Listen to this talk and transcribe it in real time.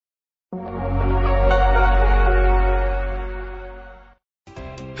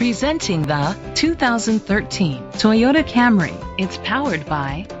Presenting the 2013 Toyota Camry. It's powered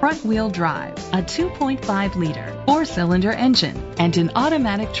by front-wheel drive, a 2.5-liter four-cylinder engine, and an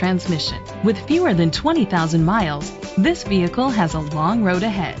automatic transmission. With fewer than 20,000 miles, this vehicle has a long road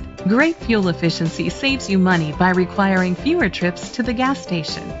ahead. Great fuel efficiency saves you money by requiring fewer trips to the gas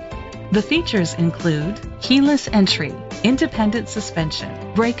station. The features include keyless entry, independent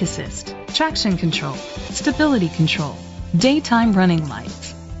suspension, brake assist, traction control, stability control, daytime running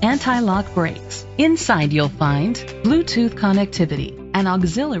lights, anti-lock brakes. Inside you'll find Bluetooth connectivity, an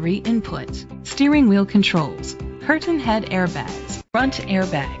auxiliary input, steering wheel controls, curtain head airbags, front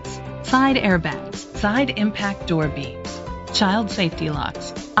airbags, side impact door beams, child safety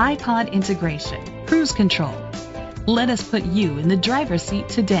locks, iPod integration, cruise control. Let us put you in the driver's seat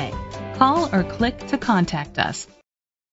today. Call or click to contact us.